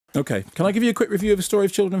Okay, can I give you a quick review of A Story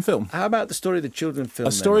of Children in Film? How about The Story of the Children film?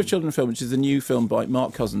 A Story of Children in Film, which is the new film by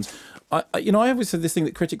Mark Cousins. I always said this thing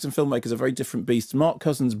that critics and filmmakers are very different beasts. Mark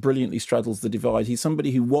Cousins brilliantly straddles the divide. He's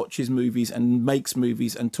somebody who watches movies and makes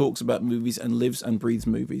movies and talks about movies and lives and breathes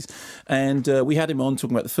movies. And we had him on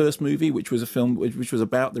talking about the first movie, which was a film which was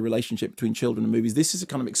about the relationship between children and movies. This is a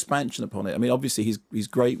kind of expansion upon it. I mean, obviously, his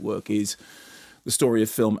great work is The Story of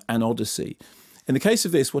Film and Odyssey. In the case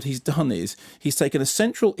of this, what he's done is he's taken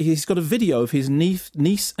he's got a video of his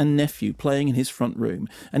niece and nephew playing in his front room,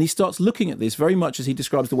 and he starts looking at this very much as he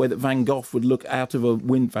describes the way that Van Gogh would look out of a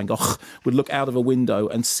window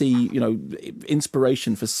and see,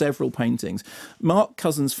 inspiration for several paintings. Mark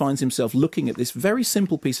Cousins finds himself looking at this very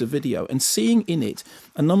simple piece of video and seeing in it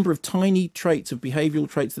a number of tiny traits of behavioural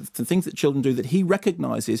traits, the things that children do that he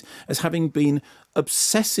recognises as having been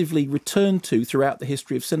obsessively returned to throughout the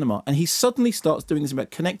history of cinema. And he suddenly starts doing this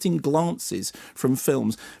about connecting glances from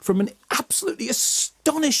films, from an absolutely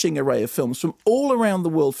astonishing array of films from all around the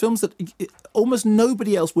world, films that almost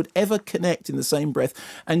nobody else would ever connect in the same breath,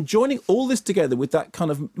 and joining all this together with that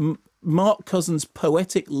kind of Mark Cousins'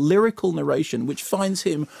 poetic lyrical narration, which finds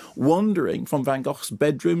him wandering from Van Gogh's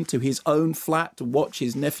bedroom to his own flat to watch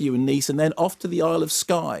his nephew and niece, and then off to the Isle of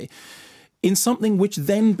Skye, in something which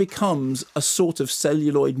then becomes a sort of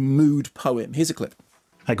celluloid mood poem. Here's a clip.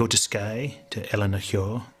 I go to Skye, to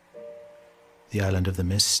Ellenachio, the island of the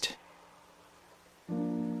mist.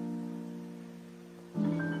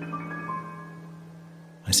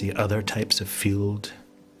 I see other types of field,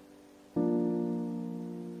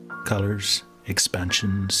 colours,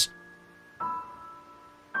 expansions.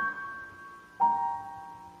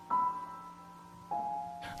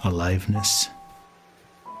 Aliveness.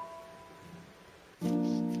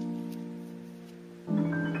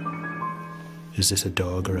 Is this a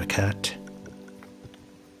dog or a cat?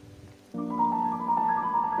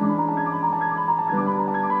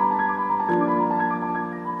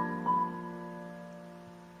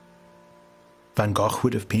 Van Gogh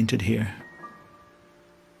would have painted here,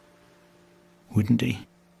 wouldn't he?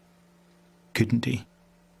 Couldn't he?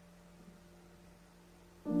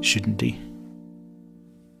 Shouldn't he?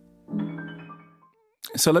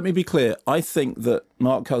 So let me be clear. I think that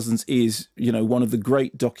Mark Cousins is, one of the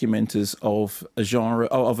great documenters of a genre,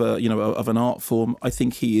 of an art form. I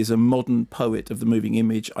think he is a modern poet of the moving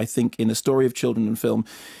image. I think in A Story of Children in Film,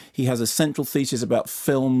 he has a central thesis about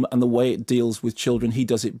film and the way it deals with children. He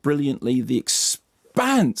does it brilliantly. The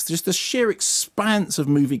expanse, just the sheer expanse of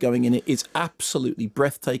movie going in it is absolutely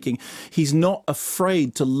breathtaking. He's not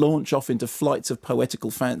afraid to launch off into flights of poetical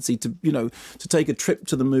fancy, to take a trip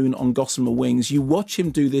to the moon on gossamer wings. You watch him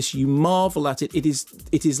do this, you marvel at it. It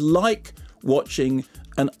is like watching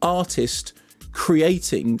an artist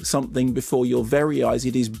creating something before your very eyes.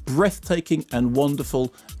 It is breathtaking and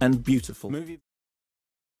wonderful and beautiful.